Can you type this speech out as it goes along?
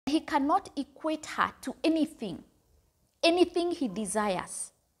he cannot equate her to anything he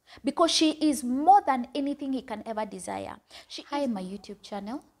desires, because she is more than anything he can ever desire. Hi, my YouTube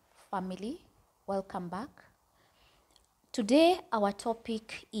channel family, welcome back. Today our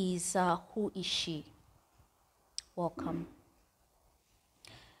topic is who is she? Welcome.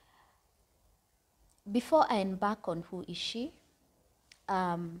 Before I embark on who is she,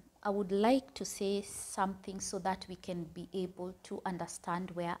 I would like to say something so that we can be able to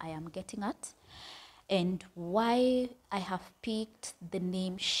understand where I am getting at and why I have picked the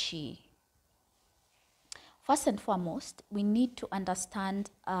name she. First and foremost, we need to understand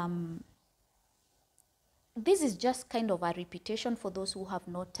this is just kind of a repetition for those who have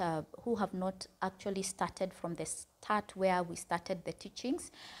not actually started from the start where we started the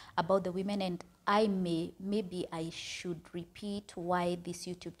teachings about the women, and maybe I should repeat why this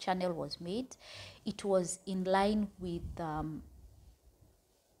YouTube channel was made. It was in line with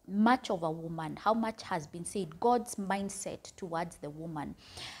much of a woman, how much has been said, God's mindset towards the woman,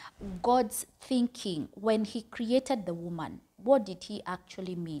 God's thinking when he created the woman. What did he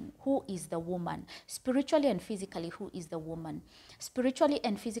actually mean? Who is the woman? Spiritually and physically, who is the woman? Spiritually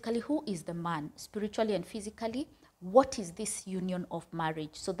and physically, who is the man? Spiritually and physically, what is this union of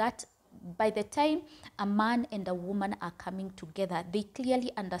marriage? So that by the time a man and a woman are coming together, they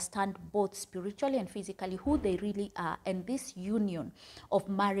clearly understand both spiritually and physically who they really are, and this union of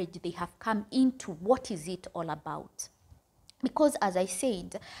marriage they have come into, what is it all about? Because as I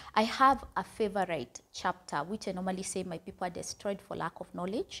said, I have a favorite chapter, which I normally say my people are destroyed for lack of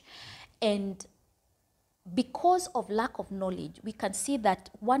knowledge. And because of lack of knowledge, we can see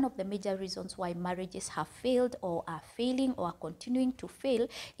that one of the major reasons why marriages have failed or are failing or are continuing to fail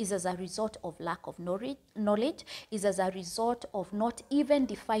is as a result of lack of knowledge, is as a result of not even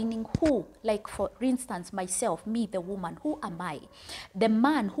defining who. Like for instance, myself, me, the woman, who am I? The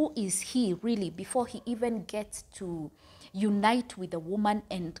man, who is he really before he even gets to unite with a woman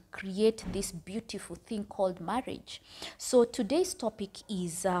and create this beautiful thing called marriage? So today's topic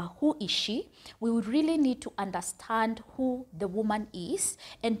is who is she? We would really need to understand who the woman is,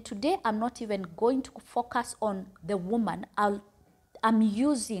 and today I'm not even going to focus on the woman. I'm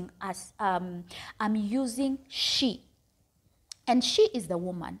using she, and she is the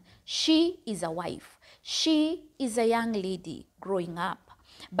woman. She is a wife. She is a young lady growing up.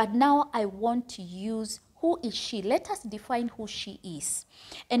 But now I want to use who is she. Let us define who she is.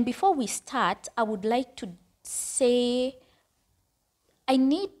 And before we start, I would like to say I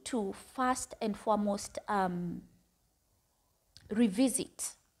need to first and foremost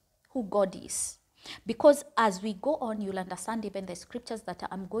revisit who God is. Because as we go on, you'll understand even the scriptures that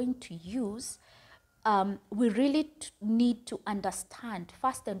I'm going to use. We really need to understand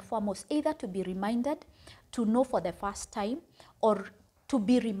first and foremost, either to be reminded, to know for the first time, or to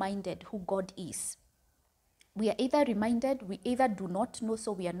be reminded who God is. We are either reminded, we either do not know,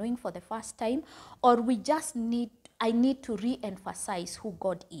 so we are knowing for the first time, or we just I need to re-emphasize who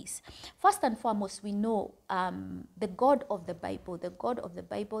God is. First and foremost, we know the God of the Bible, the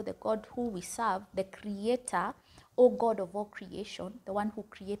God who we serve, the creator, O God of all creation, the one who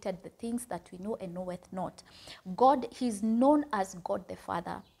created the things that we know and knoweth not. God, he's known as God the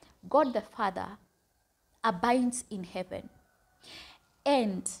Father. God the Father abides in heaven.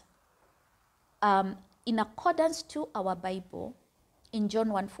 And in accordance to our Bible, in John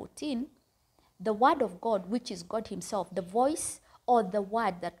 1:14, the word of God, which is God himself, the voice or the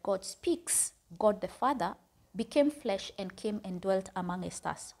word that God speaks, God the Father, became flesh and came and dwelt amongst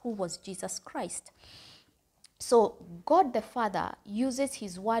us, who was Jesus Christ. So God the Father uses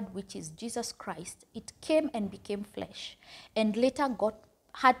his word, which is Jesus Christ. It came and became flesh. And later God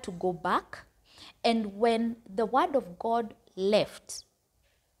had to go back. And when the word of God left,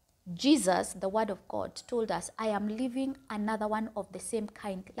 Jesus, the word of God, told us, I am leaving another one of the same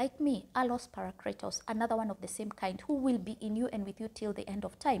kind, like me, allos parakletos, another one of the same kind, who will be in you and with you till the end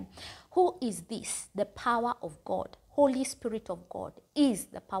of time. Who is this? The power of God. Holy Spirit of God is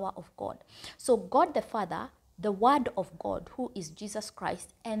the power of God. So God the Father, the word of God, who is Jesus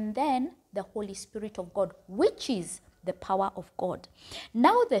Christ, and then the Holy Spirit of God, which is the power of God.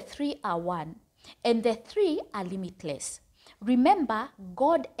 Now the three are one, and the three are limitless. Remember,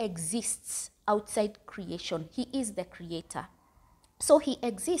 God exists outside creation. He is the creator. So he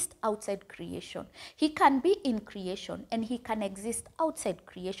exists outside creation. He can be in creation and he can exist outside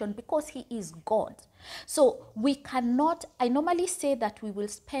creation because he is God. So we cannot, I normally say that we will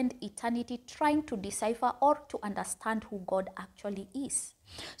spend eternity trying to decipher or to understand who God actually is.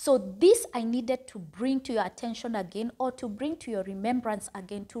 So this I needed to bring to your attention again, or to bring to your remembrance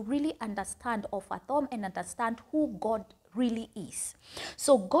again, to really understand or fathom and understand who God really is.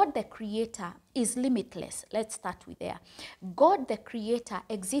 So God the Creator is limitless. Let's start with there. God the Creator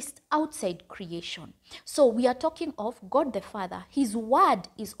exists outside creation. So we are talking of God the Father. His word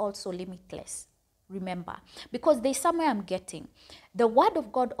is also limitless. Remember, because there's somewhere I'm getting. The word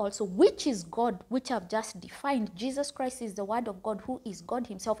of God also, which is God, which I've just defined. Jesus Christ is the word of God, who is God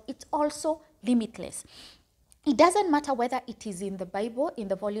himself. It's also limitless. It doesn't matter whether it is in the Bible, in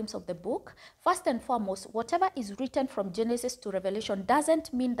the volumes of the book. First and foremost, whatever is written from Genesis to Revelation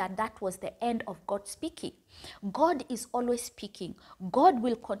doesn't mean that that was the end of God speaking. God is always speaking. God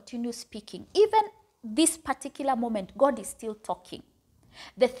will continue speaking. Even this particular moment, God is still talking.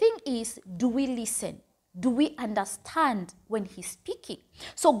 The thing is, do we listen? Do we understand when he's speaking?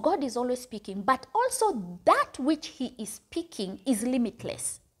 So God is always speaking, but also that which he is speaking is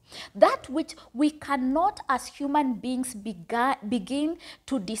limitless. That which we cannot as human beings begin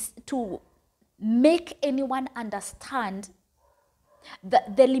to make anyone understand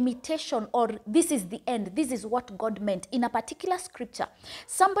the limitation, or this is the end, this is what God meant in a particular scripture.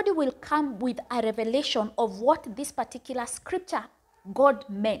 Somebody will come with a revelation of what this particular scripture God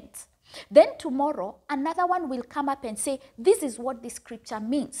meant. Then tomorrow, another one will come up and say, this is what this scripture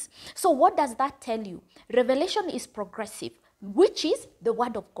means. So what does that tell you? Revelation is progressive, which is the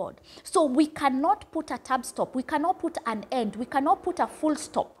word of God. So we cannot put a tab stop. We cannot put an end. We cannot put a full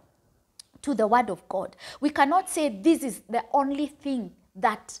stop to the word of God. We cannot say this is the only thing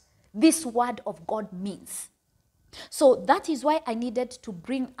that this word of God means. So that is why I needed to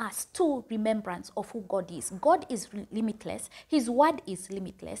bring us to remembrance of who God is. God is limitless. His word is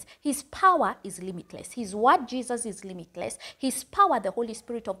limitless. His power is limitless. His word, Jesus, is limitless. His power, the Holy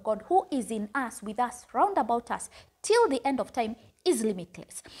Spirit of God, who is in us, with us, round about us, till the end of time, is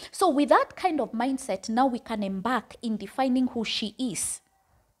limitless. So with that kind of mindset, now we can embark in defining who she is.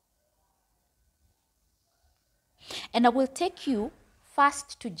 And I will take you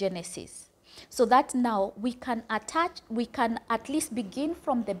first to Genesis, so that now we can at least begin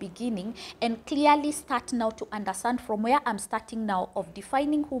from the beginning and clearly start now to understand from where I'm starting now of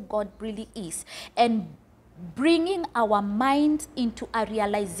defining who God really is and bringing our mind into a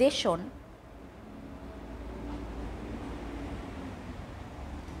realization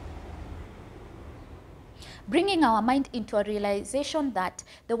that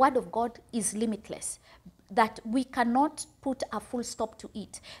the word of God is limitless, that we cannot put a full stop to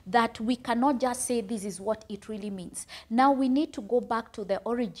it, that we cannot just say this is what it really means. Now we need to go back to the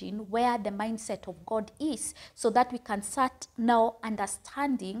origin where the mindset of God is, so that we can start now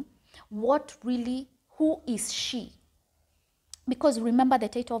understanding who is she? Because remember, the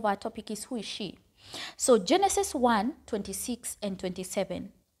title of our topic is Who is she? So Genesis 1:26 and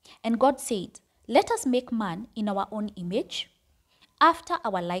 27. And God said, let us make man in our own image, after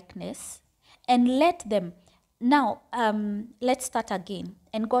our likeness, and let them. Now, let's start again.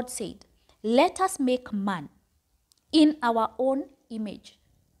 And God said, let us make man in our own image.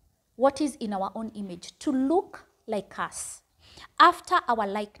 What is in our own image? To look like us, after our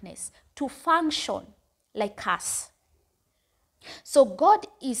likeness, to function like us. So God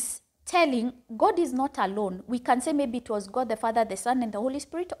is telling, God is not alone. We can say maybe it was God the Father, the Son, and the Holy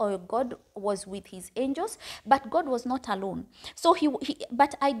Spirit, or God was with his angels, but God was not alone. So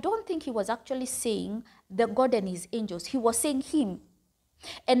but I don't think he was actually saying the God and his angels. He was saying him.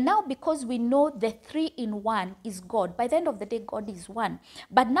 And now, because we know the 3 in 1 is God, by the end of the day, God is one.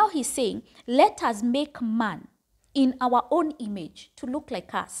 But now he's saying, let us make man in our own image, to look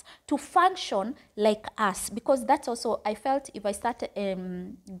like us, to function like us. Because that's also, I felt if I start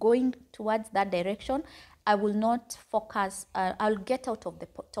going towards that direction, I will not focus, I'll get out of the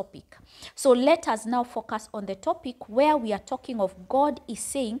topic. So let us now focus on the topic where we are talking of God is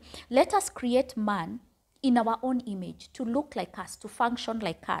saying, let us create man in our own image, to look like us, to function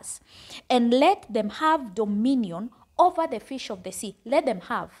like us. And let them have dominion over the fish of the sea. Let them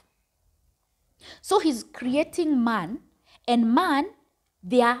have. So he's creating man, and man,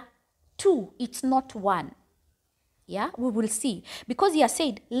 they are 2, it's not 1. Yeah, we will see. Because he has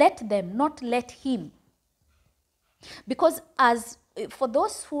said, let them, not let him. Because for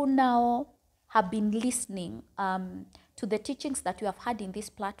those who now have been listening to the teachings that we have had in this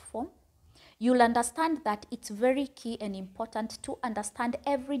platform, you'll understand that it's very key and important to understand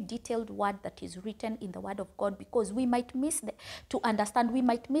every detailed word that is written in the word of God, because we might miss we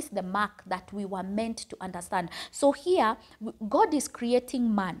might miss the mark that we were meant to understand. So here, God is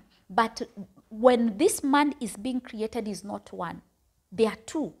creating man, but when this man is being created is not 1, they are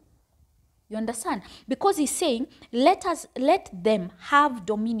 2. You understand? Because he's saying, let them have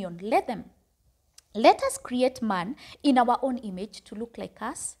dominion, let us create man in our own image, to look like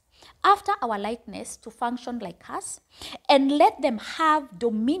us. after our likeness to function like us, and let them have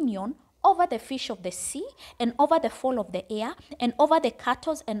dominion over the fish of the sea, and over the fowl of the air, and over the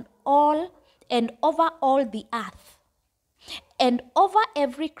cattle, and over all the earth, and over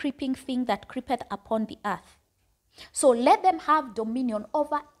every creeping thing that creepeth upon the earth. So let them have dominion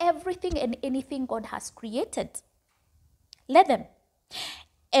over everything and anything God has created. Let them.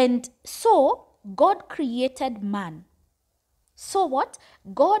 And so God created man. So what?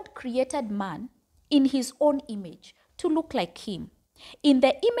 God created man in his own image to look like him. In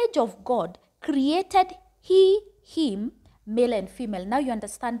the image of God created he him, male and female. Now you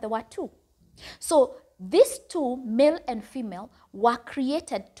understand the word too. So these two, male and female, were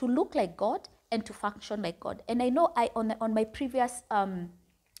created to look like God and to function like God. And I know on my previous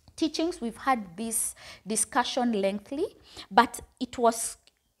teachings, we've had this discussion lengthily, but it was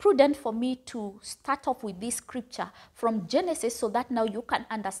prudent for me to start off with this scripture from Genesis so that now you can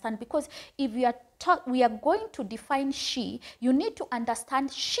understand. Because if we are going to define she, you need to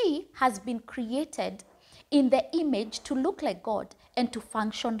understand she has been created in the image to look like God and to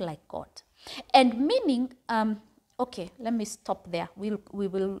function like God. And meaning, okay, let me stop there. We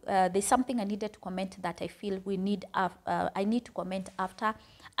will. There's something I needed to comment that I feel we need. I need to comment after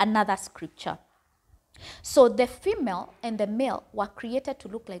another scripture. So the female and the male were created to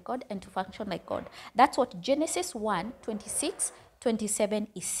look like God and to function like God. That's what Genesis 1:26-27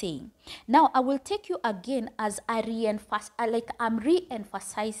 is saying. Now I will take you again as I'm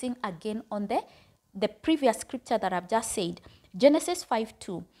re-emphasizing again on the previous scripture that I've just said. Genesis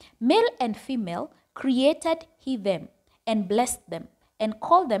 5:2. Male and female created he them and blessed them and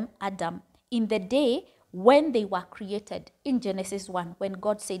called them Adam in the day when they were created. In Genesis 1, when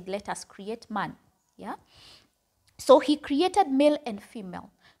God said, let us create man. Yeah. So he created male and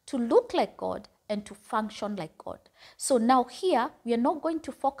female to look like God and to function like God. So now here we are not going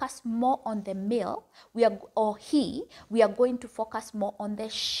to focus more on the male, we are going to focus more on the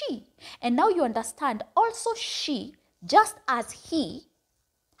she. And now you understand also she, just as he,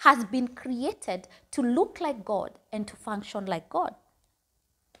 has been created to look like God and to function like God.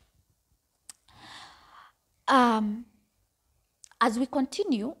 As we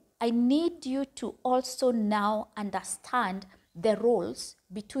continue, I need you to also now understand the roles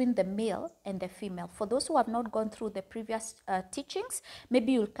between the male and the female. For those who have not gone through the previous teachings,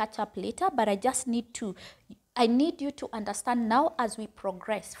 maybe you'll catch up later, but I need you to understand now as we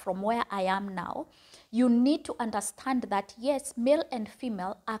progress from where I am now. You need to understand that yes, male and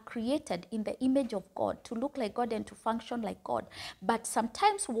female are created in the image of God to look like God and to function like God. But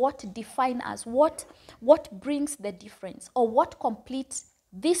sometimes what defines us, what brings the difference, or what completes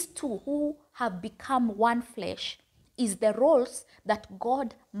these two who have become one flesh, is the roles that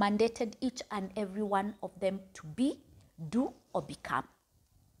God mandated each and every one of them to be, do, or become.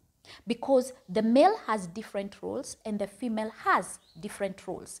 Because the male has different roles and the female has different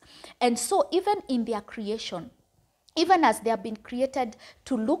roles. And so even in their creation, even as they have been created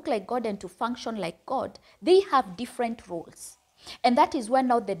to look like God and to function like God, they have different roles. And that is where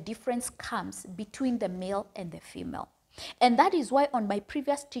now the difference comes between the male and the female. And that is why on my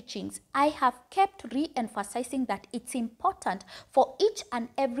previous teachings, I have kept re-emphasizing that it's important for each and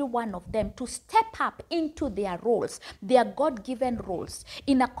every one of them to step up into their roles, their God-given roles,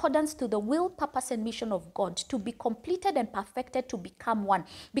 in accordance to the will, purpose, and mission of God, to be completed and perfected, to become one.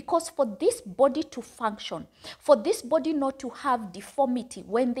 Because for this body to function, for this body not to have deformity,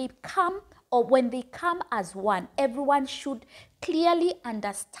 when they come as one, everyone should clearly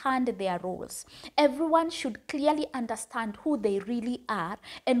understand their roles. Everyone should clearly understand who they really are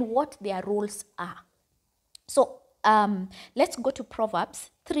and what their roles are. So let's go to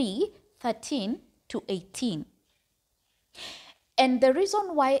Proverbs 3:13-18. And the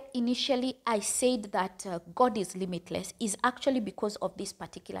reason why initially I said that God is limitless is actually because of this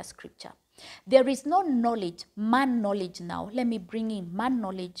particular scripture. There is no knowledge, man knowledge now. Let me bring in man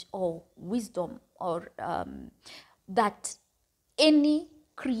knowledge or wisdom, or that any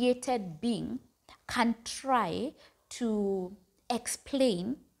created being can try to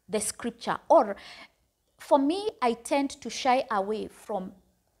explain the scripture. Or for me, I tend to shy away from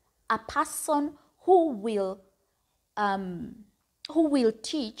a person who will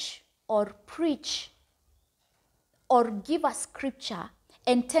teach or preach or give a scripture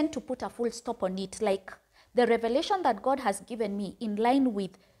and tend to put a full stop on it. Like the revelation that God has given me in line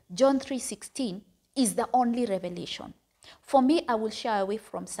with John 3:16 is the only revelation. For me, I will shy away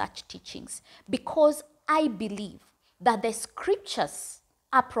from such teachings because I believe that the scriptures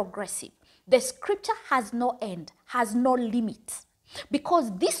are progressive. The scripture has no end, has no limit.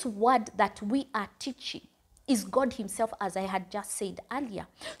 Because this word that we are teaching is God himself, as I had just said earlier.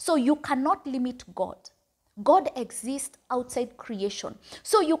 So you cannot limit God. God exists outside creation.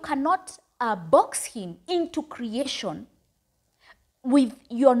 So you cannot box him into creation with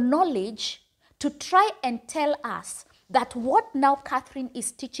your knowledge to try and tell us that what now Catherine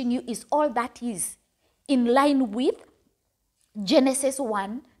is teaching you is all that is in line with Genesis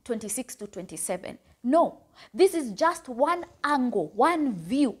 1, 26 to 27. No, this is just one angle, one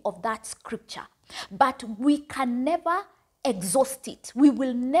view of that scripture. But we can never exhaust it. We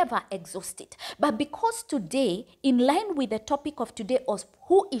will never exhaust it. But because today, in line with the topic of today of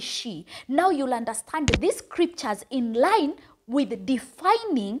who is she, now you'll understand these scriptures in line with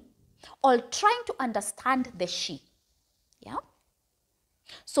defining or trying to understand the she. Yeah?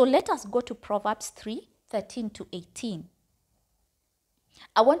 So let us go to Proverbs 3, 13 to 18.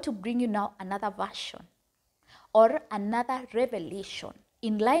 I want to bring you now another version or another revelation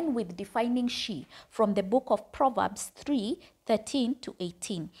in line with defining she from the book of Proverbs 3, 13 to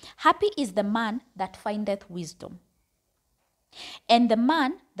 18. Happy is the man that findeth wisdom, and the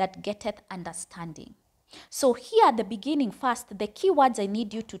man that getteth understanding. So here at the beginning first, the key words I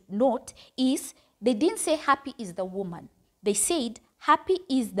need you to note is, they didn't say happy is the woman. They said happy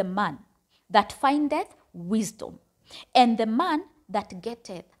is the man that findeth wisdom, and the man that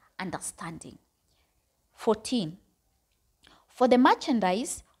getteth understanding. 14. For the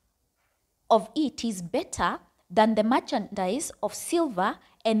merchandise of it is better than the merchandise of silver,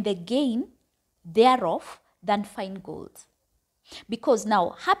 and the gain thereof than fine gold. Because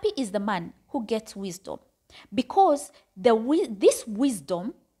now, happy is the man who gets wisdom. Because this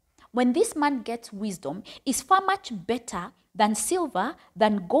wisdom, when this man gets wisdom, is far much better than silver,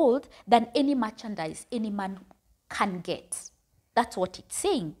 than gold, than any merchandise any man can get. That's what it's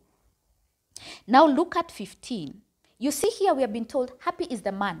saying. Now look at 15. You see here we have been told happy is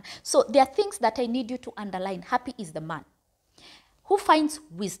the man. So there are things that I need you to underline. Happy is the man who finds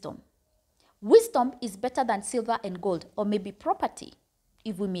wisdom. Wisdom is better than silver and gold, or maybe property,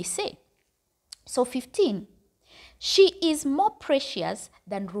 if we may say. So 15, she is more precious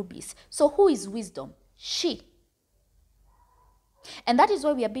than rubies. So who is wisdom? She. And that is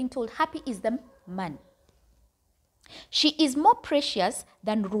why we are being told happy is the man. She is more precious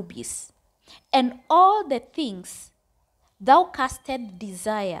than rubies, and all the things thou castest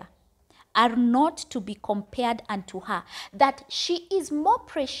desire are not to be compared unto her. That she is more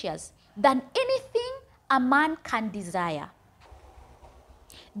precious than anything a man can desire.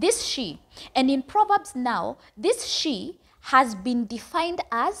 This she, and in Proverbs now, this she has been defined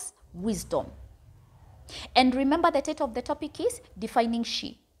as wisdom. And remember the title of the topic is defining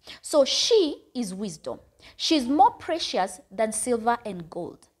she. So she is wisdom. She is more precious than silver and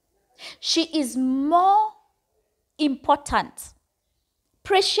gold. She is more important,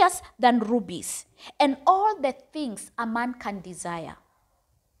 precious than rubies, and all the things a man can desire.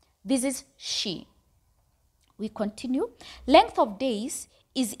 This is she. We continue. Length of days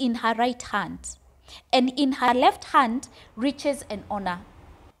is in her right hand, and in her left hand riches and honor.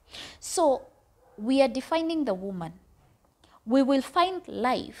 So we are defining the woman. We will find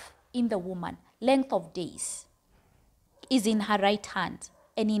life in the woman. Length of days is in her right hand,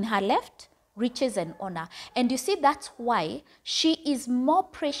 and in her left riches and honor. And you see, that's why she is more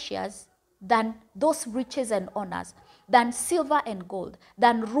precious than those riches and honors, than silver and gold,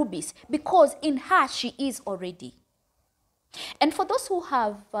 than rubies, because in her she is already. And for those who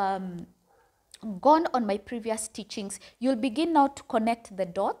have gone on my previous teachings, you'll begin now to connect the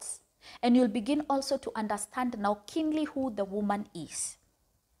dots, and you'll begin also to understand now keenly who the woman is.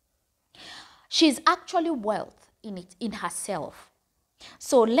 She is actually wealth in herself.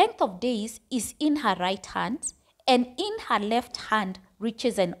 So length of days is in her right hand, and in her left hand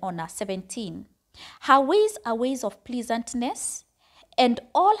riches and honor. 17. Her ways are ways of pleasantness, and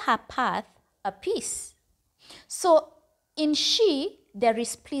all her path a peace. So in she there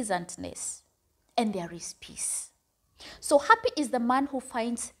is pleasantness and there is peace. So happy is the man who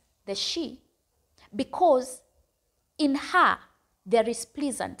finds the she, because in her there is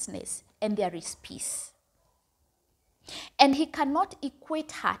pleasantness and there is peace. And he cannot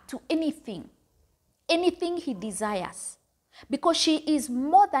equate her to anything he desires, because she is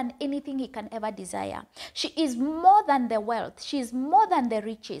more than anything he can ever desire. She is more than the wealth. She is more than the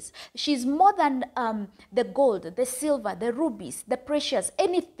riches. She is more than the gold, the silver, the rubies, the precious,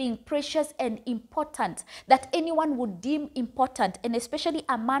 anything precious and important that anyone would deem important, and especially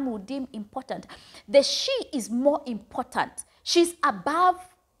a man would deem important. The she is more important. She's above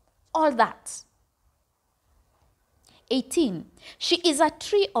all that. 18. She is a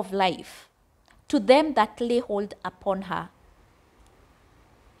tree of life to them that lay hold upon her.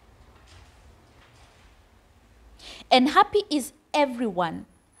 And happy is everyone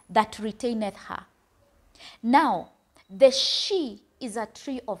that retaineth her. Now, the she is a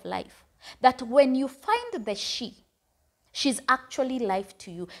tree of life. That when you find the she, she's actually life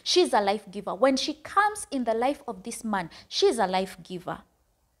to you. She's a life giver. When she comes in the life of this man, she's a life giver.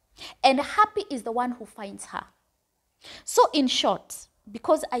 And happy is the one who finds her. So in short,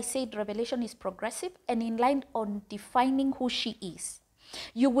 because I said revelation is progressive and in line on defining who she is,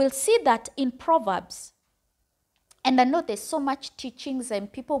 you will see that in Proverbs, and I know there's so much teachings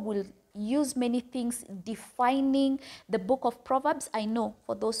and people will use many things defining the book of Proverbs. I know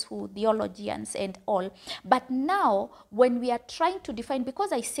for those who theologians and all. But now when we are trying to define,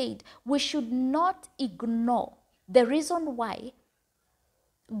 because I said we should not ignore the reason why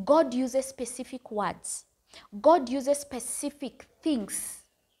God uses specific words. God uses specific things.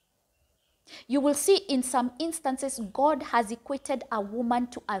 You will see in some instances, God has equated a woman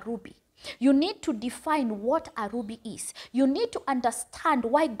to a ruby. You need to define what a ruby is. You need to understand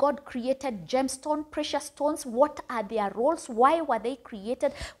why God created gemstone, precious stones. What are their roles? Why were they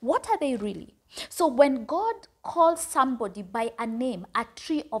created? What are they really? So when God calls somebody by a name, a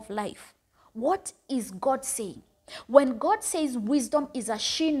tree of life, what is God saying? When God says wisdom is a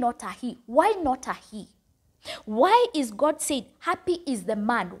she, not a he, why not a he? Why is God saying happy is the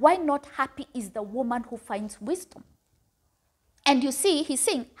man? Why not happy is the woman who finds wisdom? And you see, he's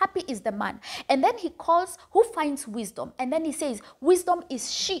saying happy is the man. And then he calls who finds wisdom. And then he says wisdom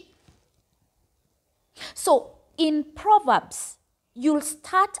is she. So in Proverbs, you'll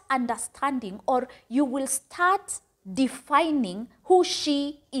start understanding, or you will start defining who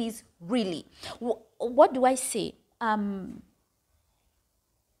she is really. What do I say?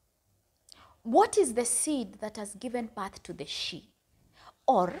 What is the seed that has given birth to the she?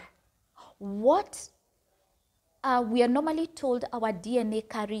 Or what we are normally told our DNA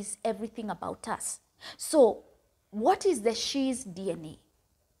carries everything about us. So what is the she's DNA?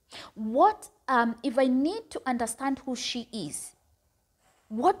 What if I need to understand who she is?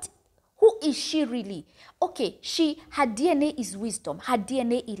 Who is she really? Okay, her DNA is wisdom. Her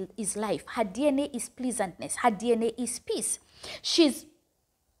DNA is life. Her DNA is pleasantness. Her DNA is peace. She's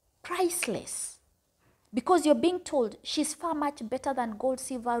priceless. Because you're being told she's far much better than gold,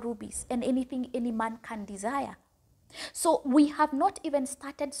 silver, rubies, and anything any man can desire. So we have not even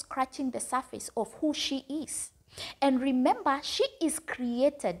started scratching the surface of who she is. And remember, she is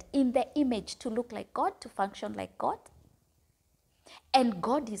created in the image to look like God, to function like God. And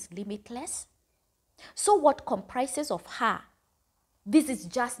God is limitless. So what comprises of her? This is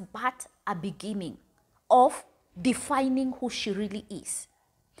just but a beginning of defining who she really is.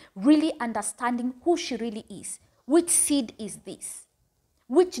 Really understanding who she really is. Which seed is this?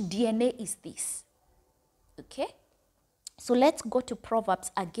 Which DNA is this? Okay? So let's go to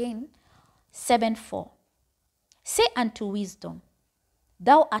Proverbs again, 7:4. Say unto wisdom,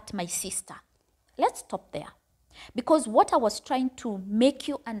 thou art my sister. Let's stop there. Because what I was trying to make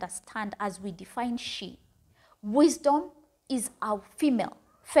you understand as we define she, wisdom is our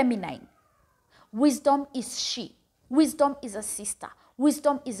feminine. Wisdom is she. Wisdom is a sister.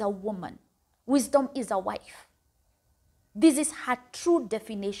 Wisdom is a woman. Wisdom is a wife. This is her true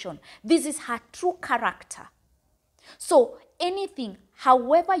definition. This is her true character. So anything,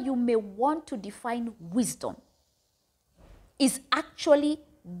 however you may want to define wisdom, is actually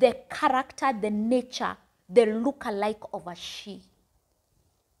the character, the nature, the look-alike of a she.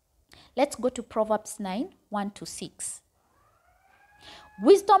 Let's go to Proverbs 9:1-6.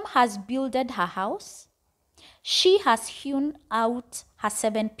 Wisdom has builded her house. She has hewn out her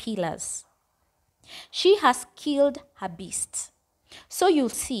 7 pillars. She has killed her beast. So you'll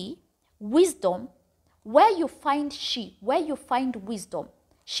see, wisdom, where you find wisdom,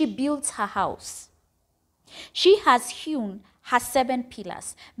 she builds her house. She has hewn her 7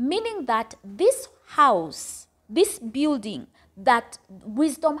 pillars, meaning that this house, this building that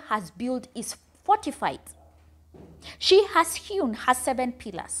wisdom has built is fortified. She has hewn her 7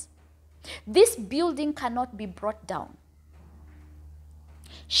 pillars. This building cannot be brought down.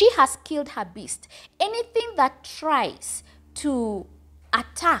 She has killed her beast. Anything that tries to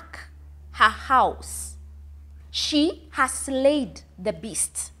attack her house, she has slayed the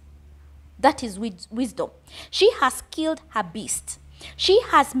beast. That is wisdom. She has killed her beast. She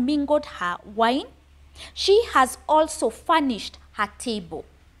has mingled her wine. She has also furnished her table.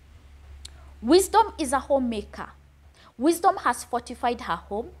 Wisdom is a homemaker. Wisdom has fortified her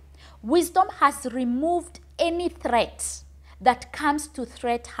home. Wisdom has removed any threat that comes to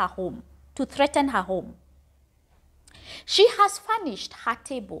threaten her home. She has furnished her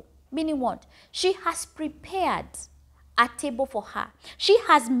table, meaning what? She has prepared a table for her. She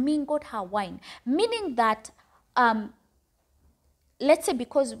has mingled her wine, meaning that let's say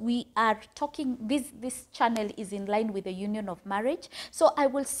because we are talking, this channel is in line with the union of marriage. So I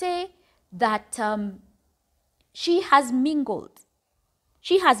will say that she has mingled.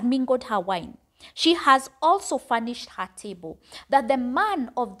 She has mingled her wine. She has also furnished her table. That the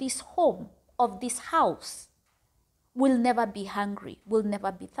man of this home, of this house, will never be hungry, will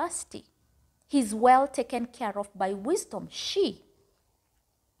never be thirsty. He's well taken care of by wisdom. She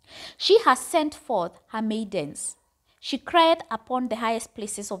has sent forth her maidens. She cried upon the highest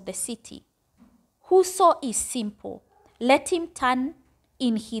places of the city. Whoso is simple, let him turn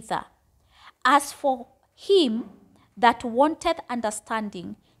in hither. As for him that wanteth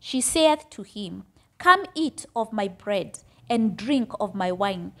understanding, she saith to him, come eat of my bread and drink of my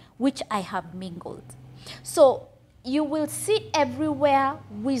wine, which I have mingled. So you will see everywhere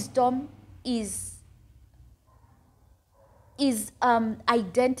wisdom is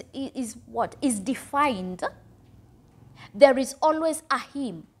defined. There is always a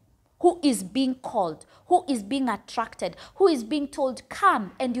him who is being called, who is being attracted, who is being told,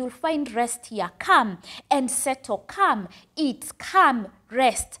 come and you'll find rest here. Come and settle. Come, eat. Come,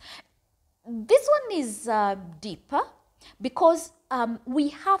 rest. This one is deeper because we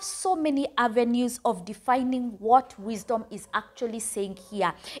have so many avenues of defining what wisdom is actually saying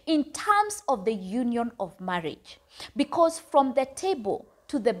here in terms of the union of marriage. Because from the table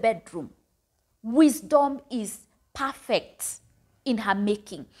to the bedroom, wisdom is perfect in her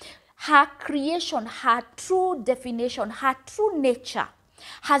making. Her creation, her true definition, her true nature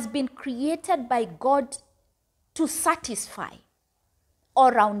has been created by God to satisfy,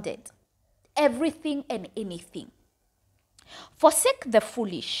 all-rounded, everything and anything. Forsake the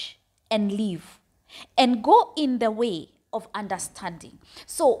foolish and live, and go in the way of understanding.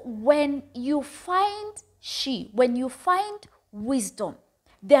 So when you find wisdom,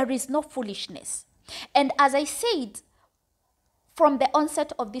 there is no foolishness. And as I said, from the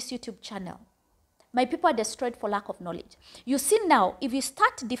onset of this YouTube channel, my people are destroyed for lack of knowledge. You see now, if you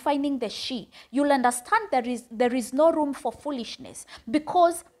start defining the she, you'll understand there is no room for foolishness,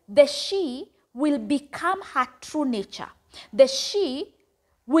 because the she will become her true nature. The she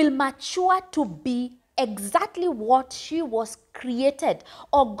will mature to be exactly what she was created,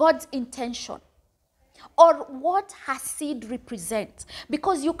 or God's intention, or what her seed represents,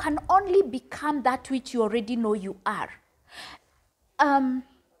 because you can only become that which you already know you are.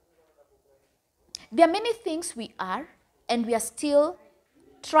 There are many things we are, and we are still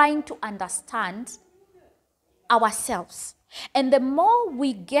trying to understand ourselves. And the more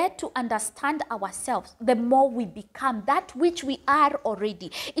we get to understand ourselves, the more we become that which we are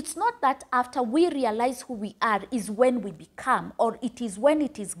already. It's not that after we realize who we are is when we become, or it is when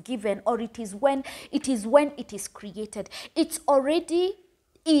it is given, or it is when it is created. It's already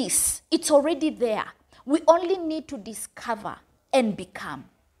is. It's already there. We only need to discover and become.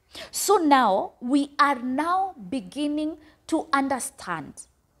 So now we are now beginning to understand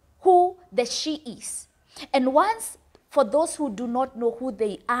who the she is. And once, for those who do not know who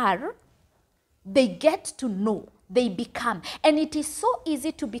they are, they get to know, they become. And it is so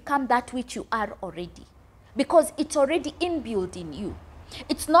easy to become that which you are already, because it's already inbuilt in you.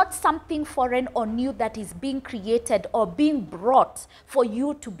 It's not something foreign or new that is being created or being brought for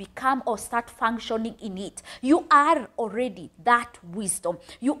you to become or start functioning in it. You are already that wisdom.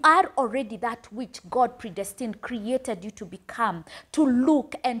 You are already that which God predestined, created you to become, to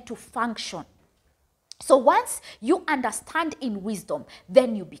look and to function. So once you understand in wisdom,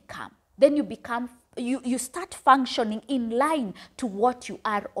 then you become. Then you start functioning in line to what you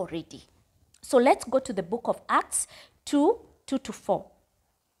are already. So let's go to the book of Acts 2:2-4.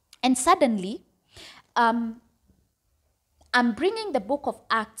 And suddenly, I'm bringing the book of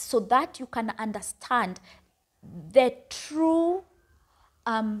Acts so that you can understand the true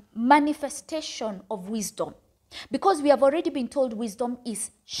manifestation of wisdom. Because we have already been told wisdom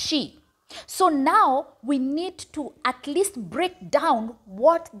is she. So now we need to at least break down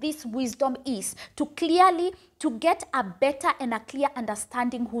what this wisdom is to get a better and a clear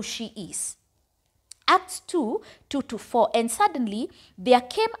understanding who she is. Acts 2:2-4. And suddenly there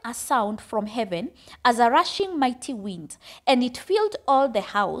came a sound from heaven as a rushing mighty wind, and it filled all the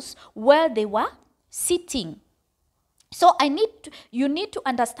house where they were sitting. So you need to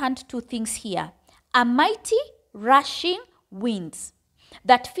understand two things here. A mighty rushing wind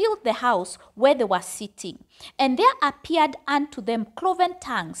that filled the house where they were sitting. And there appeared unto them cloven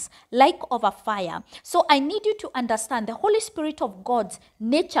tongues like of a fire. So I need you to understand the Holy Spirit of God's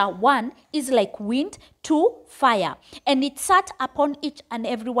nature, one, is like wind. to fire, and it sat upon each and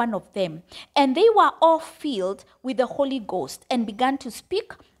every one of them. And they were all filled with the Holy Ghost and began to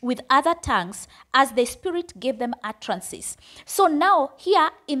speak with other tongues as the Spirit gave them utterances. So now here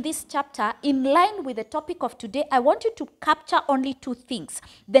in this chapter, in line with the topic of today, I want you to capture only two things: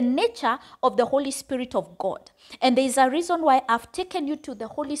 the nature of the Holy Spirit of God. And there is a reason why I've taken you to the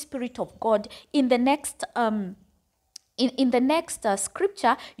Holy Spirit of God. In the next in the next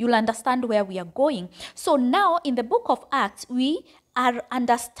scripture, you'll understand where we are going. So now in the book of Acts, we are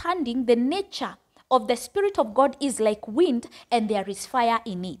understanding the nature of the Spirit of God is like wind, and there is fire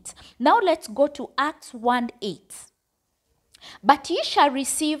in it. Now let's go to Acts 1:8. But ye shall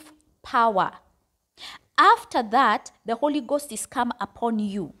receive power. After that, the Holy Ghost is come upon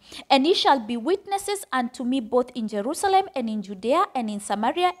you, and ye shall be witnesses unto me both in Jerusalem and in Judea and in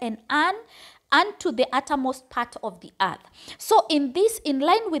Samaria and unto the uttermost part of the earth. So in this, in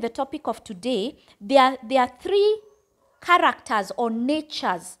line with the topic of today, there are three characters or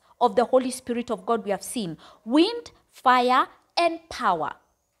natures of the Holy Spirit of God we have seen: wind, fire, and power.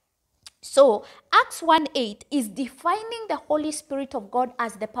 So Acts 1:8 is defining the Holy Spirit of God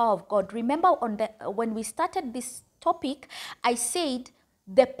as the power of God. Remember when we started this topic, I said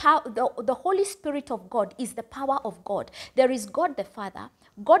the Holy Spirit of God is the power of God. There is God the Father,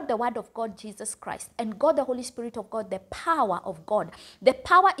 God the Word of God, Jesus Christ, and God the Holy Spirit of God, the power of God. The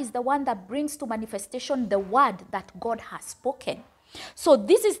power is the one that brings to manifestation the word that God has spoken. So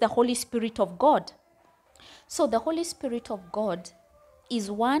this is the Holy Spirit of God. So the Holy Spirit of God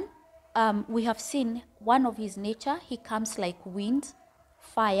is one. We have seen one of his nature. He comes like wind,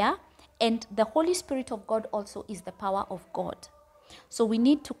 fire, and the Holy Spirit of God also is the power of God. So we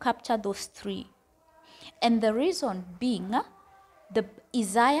need to capture those three. And the reason being,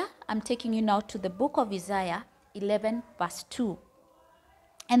 I'm taking you now to the book of Isaiah 11 verse 2.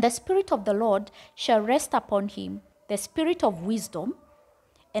 And the Spirit of the Lord shall rest upon him, the Spirit of wisdom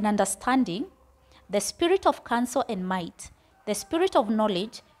and understanding, the Spirit of counsel and might, the Spirit of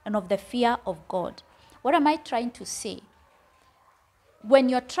knowledge and of the fear of God. What am I trying to say? When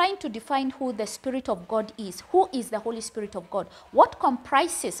you're trying to define who the Spirit of God is, who is the Holy Spirit of God? What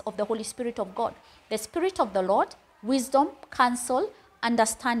comprises of the Holy Spirit of God? The Spirit of the Lord, wisdom, counsel,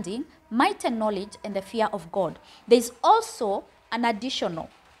 understanding, might and knowledge, and the fear of God. There's also an additional.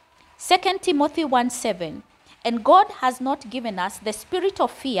 2 Timothy 1:7. And God has not given us the spirit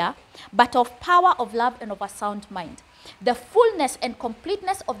of fear, but of power, of love, and of a sound mind. The fullness and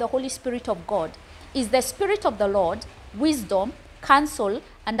completeness of the Holy Spirit of God is the Spirit of the Lord, wisdom, counsel,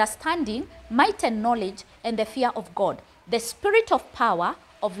 understanding, might and knowledge, and the fear of God. The Spirit of power,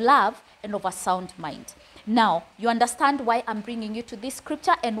 of love, and of a sound mind. Now, you understand why I'm bringing you to this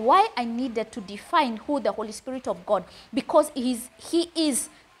scripture and why I needed to define who the Holy Spirit of God, because he is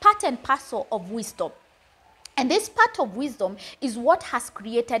part and parcel of wisdom. And this part of wisdom is what has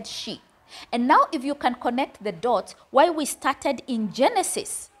created she. And now if you can connect the dots, why we started in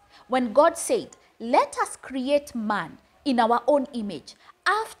Genesis, when God said, let us create man in our own image,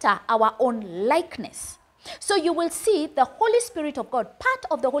 after our own likeness. So you will see the Holy Spirit of God, part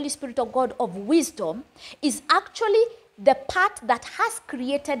of the Holy Spirit of God of wisdom is actually the part that has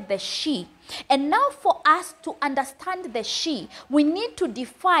created the she. And now for us to understand the she, we need to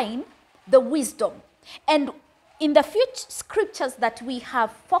define the wisdom. And in the few scriptures that we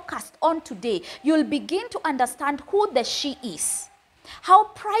have focused on today, you'll begin to understand who the she is, how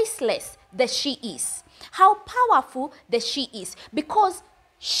priceless the she is, how powerful the she is, because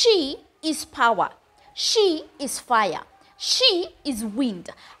she is power, she is fire, she is wind.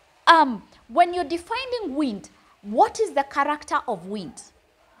 When you're defining wind, what is the character of wind?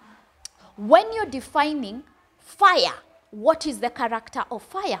 When you're defining fire, what is the character of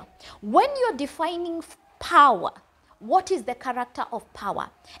fire? When you're defining power, what is the character of power?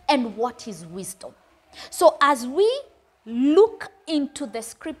 And what is wisdom? So as we look into the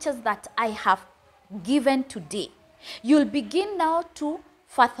scriptures that I have given today, you'll begin now to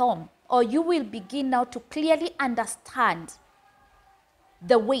fathom, or you will begin now to clearly understand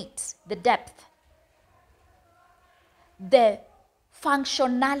the weight, the depth, the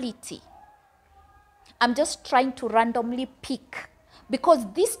functionality. I'm just trying to randomly pick,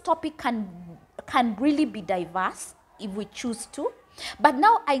 because this topic can really be diverse if we choose to. But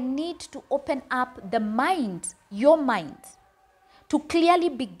now I need to open up the mind, your mind, to clearly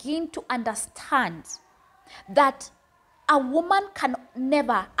begin to understand that a woman can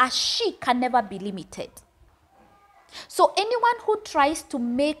never, a she can never be limited. So anyone who tries to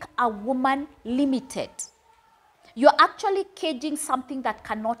make a woman limited, you're actually caging something that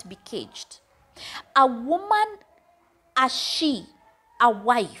cannot be caged. A woman, a she, a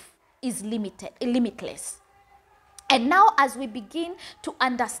wife, is limitless. And now as we begin to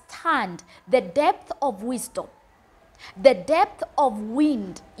understand the depth of wisdom, the depth of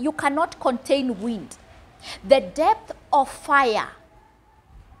wind, you cannot contain wind, the depth of fire,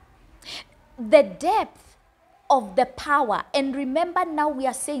 the depth of the power. And remember, now we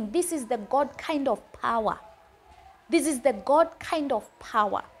are saying this is the God kind of power. This is the God kind of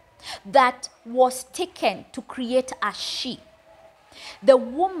power that was taken to create a she. The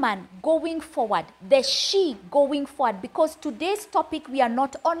woman going forward, the she going forward, because today's topic, we are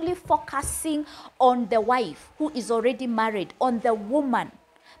not only focusing on the wife who is already married, on the woman.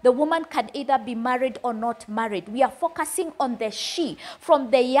 The woman can either be married or not married. We are focusing on the she,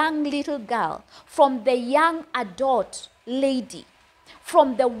 from the young little girl, from the young adult lady,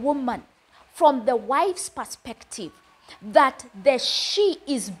 from the woman, from the wife's perspective, that the she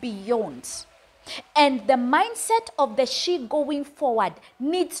is beyond. And the mindset of the she going forward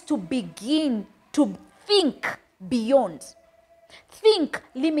needs to begin to think beyond. Think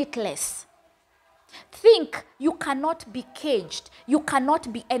limitless. Think you cannot be caged. You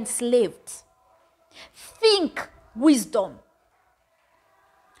cannot be enslaved. Think wisdom.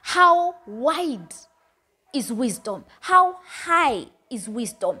 How wide is wisdom? How high is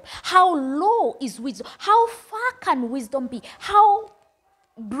wisdom? How low is wisdom? How far can wisdom be? How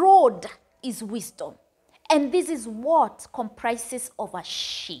broad is wisdom? And this is what comprises of a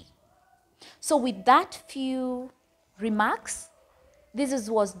she. So with that few remarks,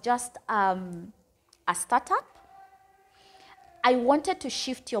 was just a startup. I wanted to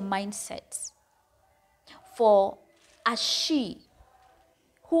shift your mindset for a she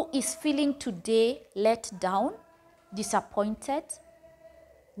who is feeling today let down, disappointed,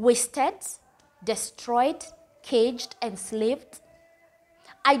 wasted, destroyed, caged, enslaved.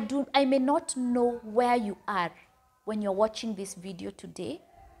 I may not know where you are when you're watching this video today,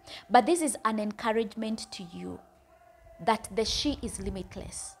 but this is an encouragement to you that the she is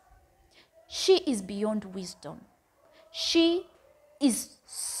limitless. She is beyond wisdom. She is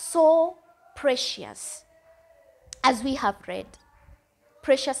so precious, as we have read.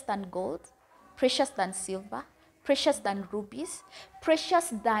 Precious than gold, precious than silver, precious than rubies,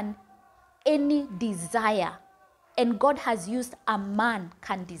 precious than any desire. And God has used a man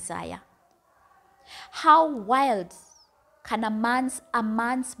can desire. How wild can a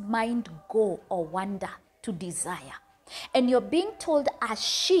man's mind go or wander to desire? And you're being told a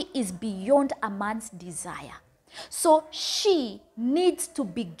she is beyond a man's desire. So she needs to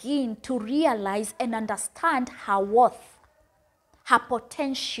begin to realize and understand her worth, her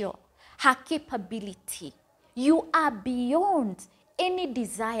potential, her capability. You are beyond any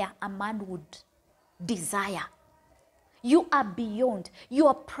desire a man would desire. You are beyond. You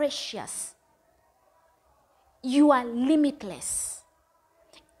are precious. You are limitless.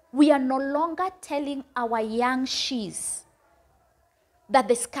 We are no longer telling our young she's that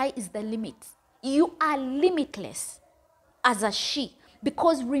the sky is the limit. You are limitless as a she,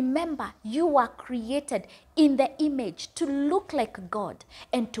 because remember, you are created in the image to look like God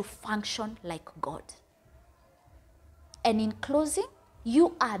and to function like God. And in closing,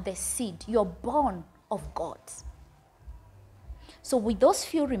 you are the seed. You're born of God. So with those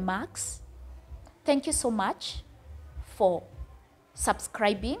few remarks, thank you so much for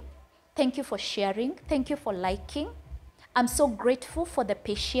subscribing. Thank you for sharing. Thank you for liking. I'm so grateful for the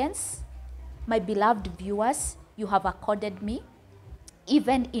patience, my beloved viewers, you have accorded me.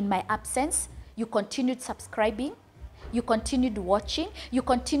 Even in my absence, you continued subscribing. You continued watching. You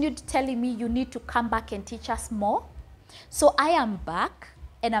continued telling me you need to come back and teach us more. So I am back,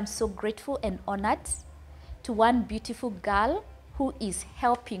 and I'm so grateful and honored to one beautiful girl who is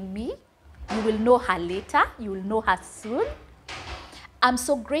helping me. You will know her later. You will know her soon. I'm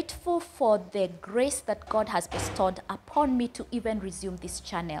so grateful for the grace that God has bestowed upon me to even resume this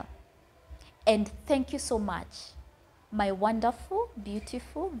channel. And thank you so much, my wonderful,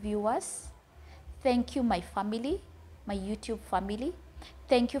 beautiful viewers. Thank you, my family, my YouTube family.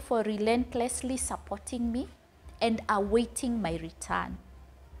 Thank you for relentlessly supporting me and awaiting my return.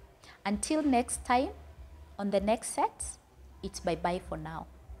 Until next time, on the next set, it's bye-bye for now.